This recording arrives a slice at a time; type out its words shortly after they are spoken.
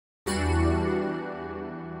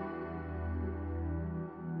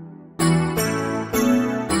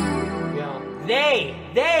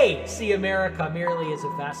see America merely as a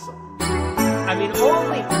vessel. I mean,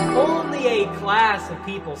 only a class of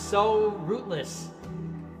people so rootless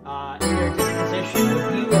in their disposition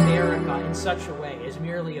would view America in such a way as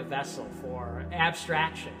merely a vessel for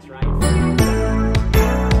abstractions, right?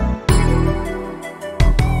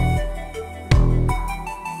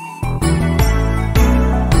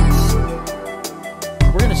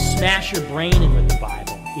 We're going to smash your brain in with the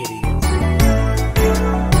Bible, idiots.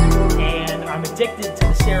 And I'm addicted to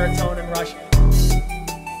the serotonin rush.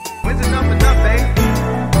 When's enough, babe?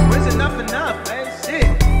 When's enough, babe? Shit.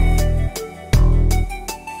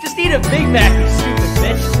 Just eat a Big Mac, you stupid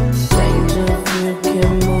bitch. Change if you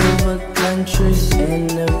can move a country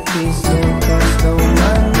in a piece, no cost, no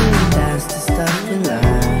money. That's the stuff you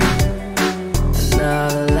learn.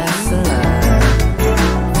 Another lesson learned.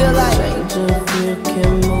 Feel like change if you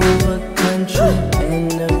can move a country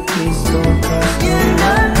in a piece, no cost, no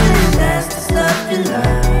money. That's the stuff you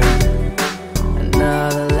learn.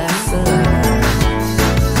 Another lesson learned.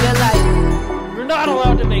 Feel like we're not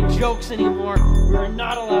allowed to make jokes anymore. We're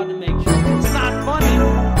not allowed to make jokes. It's not funny.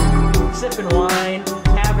 Sipping wine,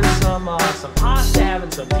 having some pasta,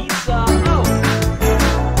 having some pizza. No.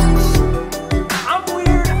 I'm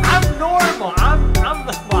weird. I'm normal. I'm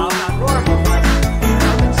not normal, but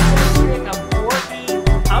I'm eccentric. I'm quirky.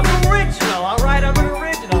 I'm original. All right, I'm an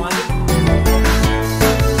original.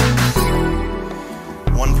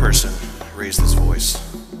 One person raised his voice.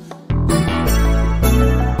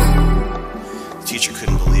 The teacher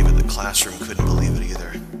couldn't believe it. The classroom couldn't believe it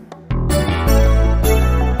either.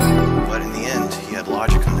 But in the end, he had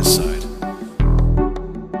logic on his side.